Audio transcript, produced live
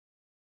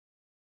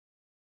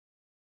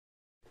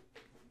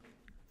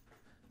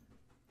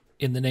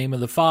In the name of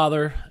the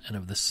Father, and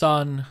of the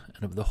Son,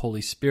 and of the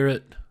Holy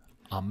Spirit.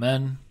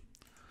 Amen.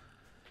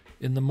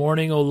 In the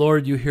morning, O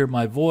Lord, you hear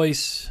my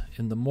voice.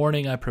 In the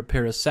morning I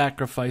prepare a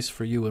sacrifice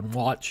for you and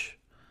watch.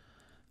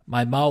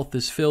 My mouth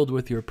is filled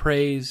with your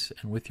praise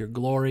and with your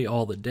glory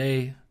all the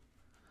day.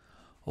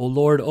 O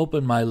Lord,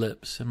 open my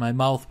lips, and my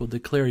mouth will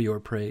declare your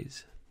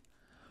praise.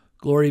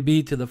 Glory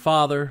be to the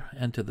Father,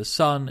 and to the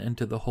Son, and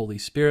to the Holy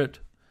Spirit,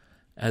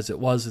 as it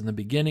was in the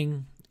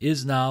beginning,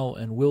 is now,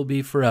 and will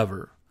be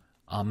forever.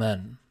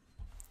 Amen.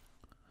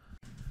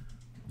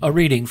 A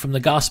reading from the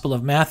Gospel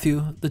of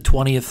Matthew, the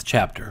 20th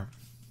chapter.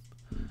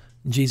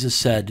 Jesus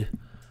said,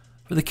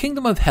 "For the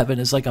kingdom of heaven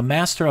is like a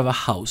master of a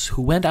house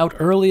who went out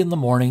early in the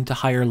morning to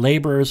hire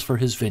laborers for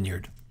his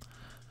vineyard.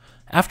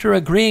 After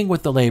agreeing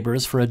with the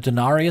laborers for a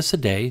denarius a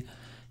day,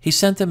 he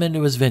sent them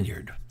into his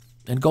vineyard.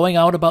 And going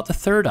out about the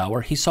third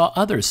hour, he saw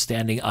others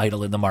standing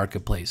idle in the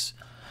marketplace.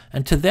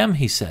 And to them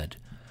he said,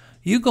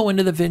 'You go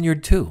into the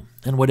vineyard too,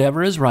 and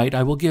whatever is right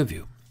I will give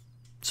you.'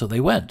 So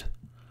they went.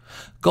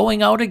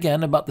 Going out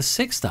again about the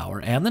 6th hour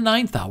and the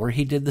 9th hour,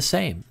 he did the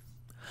same.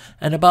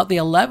 And about the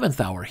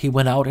 11th hour he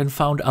went out and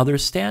found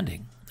others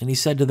standing. And he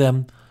said to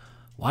them,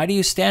 'Why do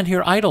you stand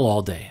here idle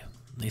all day?'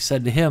 They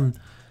said to him,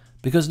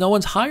 'Because no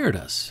one's hired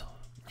us.'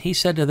 He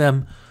said to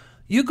them,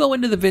 'You go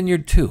into the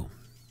vineyard too.'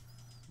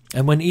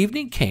 And when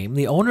evening came,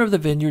 the owner of the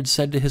vineyard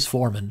said to his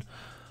foreman,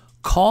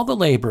 'Call the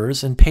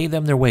laborers and pay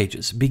them their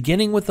wages,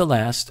 beginning with the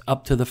last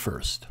up to the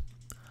first.'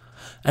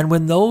 And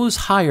when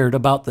those hired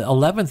about the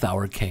 11th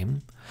hour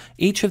came,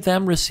 each of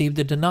them received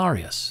a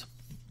denarius.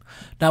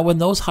 Now when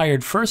those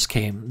hired first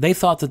came, they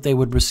thought that they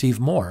would receive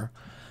more,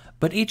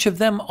 but each of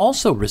them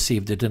also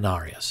received a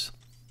denarius.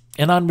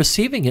 And on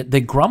receiving it, they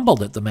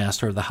grumbled at the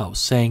master of the house,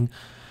 saying,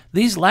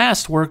 'These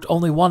last worked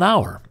only 1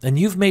 hour, and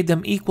you've made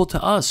them equal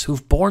to us,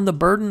 who've borne the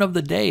burden of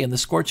the day and the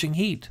scorching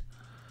heat.'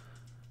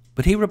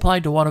 But he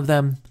replied to one of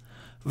them,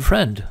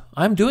 'Friend,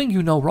 I'm doing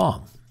you no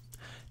wrong.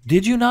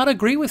 Did you not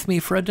agree with me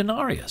for a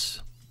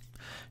denarius?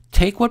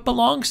 Take what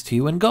belongs to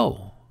you and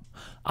go.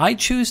 I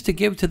choose to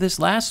give to this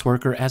last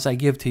worker as I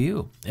give to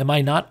you. Am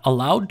I not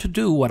allowed to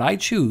do what I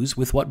choose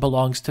with what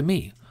belongs to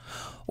me?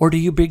 Or do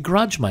you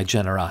begrudge my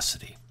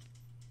generosity?'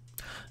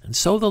 And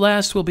so the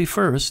last will be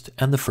first,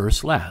 and the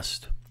first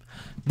last.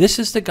 This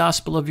is the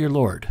gospel of your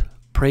Lord.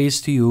 Praise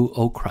to you,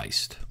 O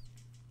Christ.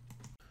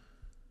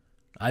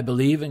 I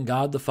believe in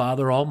God the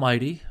Father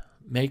Almighty,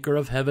 maker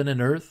of heaven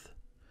and earth,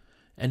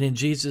 and in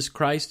Jesus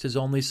Christ, his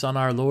only Son,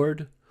 our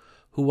Lord,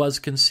 who was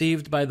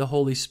conceived by the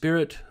Holy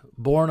Spirit,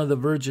 born of the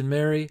Virgin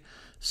Mary,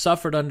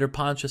 suffered under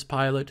Pontius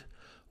Pilate,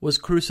 was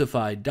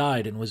crucified,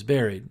 died, and was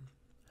buried.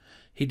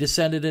 He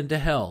descended into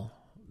hell.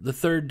 The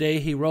third day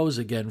he rose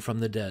again from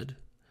the dead.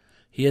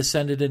 He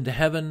ascended into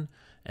heaven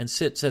and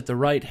sits at the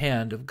right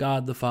hand of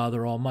God the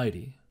Father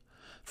Almighty.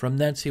 From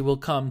thence he will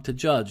come to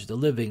judge the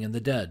living and the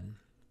dead.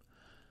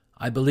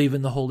 I believe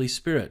in the Holy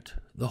Spirit,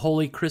 the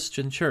holy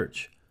Christian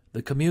Church,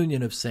 the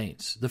communion of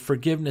saints, the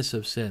forgiveness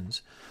of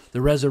sins,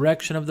 the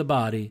resurrection of the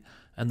body,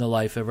 and the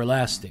life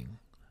everlasting.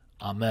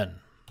 Amen.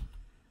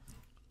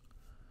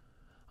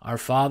 Our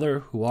Father,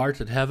 who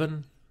art in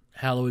heaven,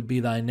 hallowed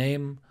be thy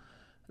name.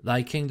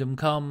 Thy kingdom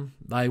come,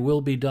 thy will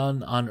be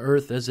done on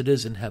earth as it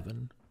is in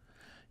heaven.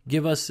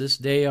 Give us this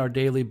day our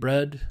daily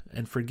bread,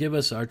 and forgive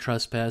us our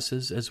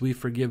trespasses as we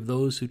forgive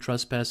those who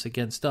trespass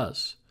against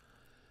us.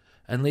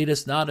 And lead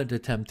us not into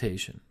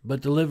temptation,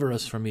 but deliver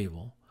us from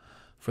evil.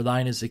 For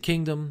thine is the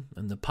kingdom,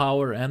 and the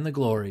power, and the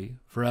glory,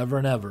 forever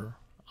and ever.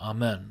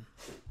 Amen.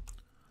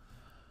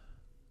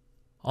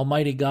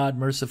 Almighty God,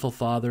 merciful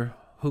Father,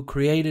 who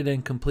created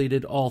and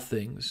completed all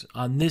things,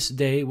 on this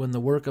day when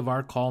the work of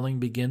our calling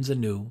begins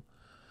anew,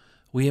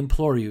 we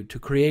implore you to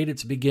create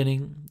its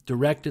beginning,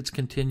 direct its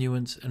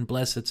continuance, and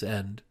bless its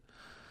end,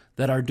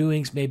 that our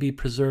doings may be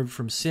preserved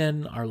from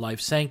sin, our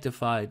life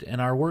sanctified, and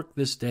our work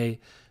this day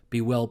be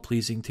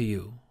well-pleasing to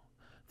you.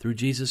 Through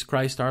Jesus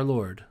Christ our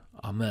Lord.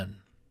 Amen.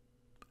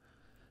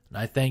 And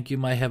I thank you,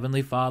 my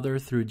heavenly Father,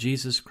 through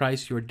Jesus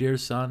Christ, your dear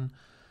Son,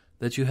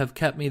 that you have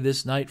kept me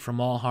this night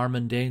from all harm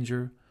and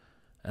danger,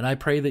 and I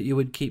pray that you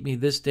would keep me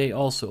this day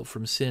also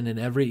from sin and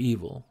every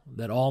evil,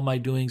 that all my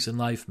doings in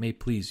life may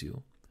please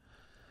you.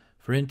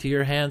 For into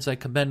your hands I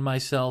commend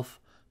myself,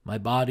 my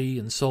body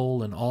and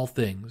soul, and all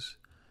things.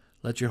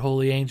 Let your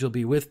holy angel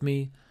be with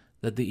me,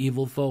 that the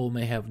evil foe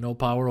may have no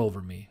power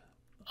over me.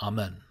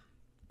 Amen.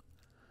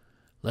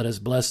 Let us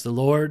bless the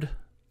Lord.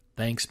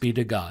 Thanks be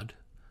to God.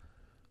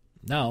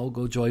 Now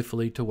go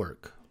joyfully to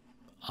work.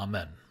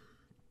 Amen.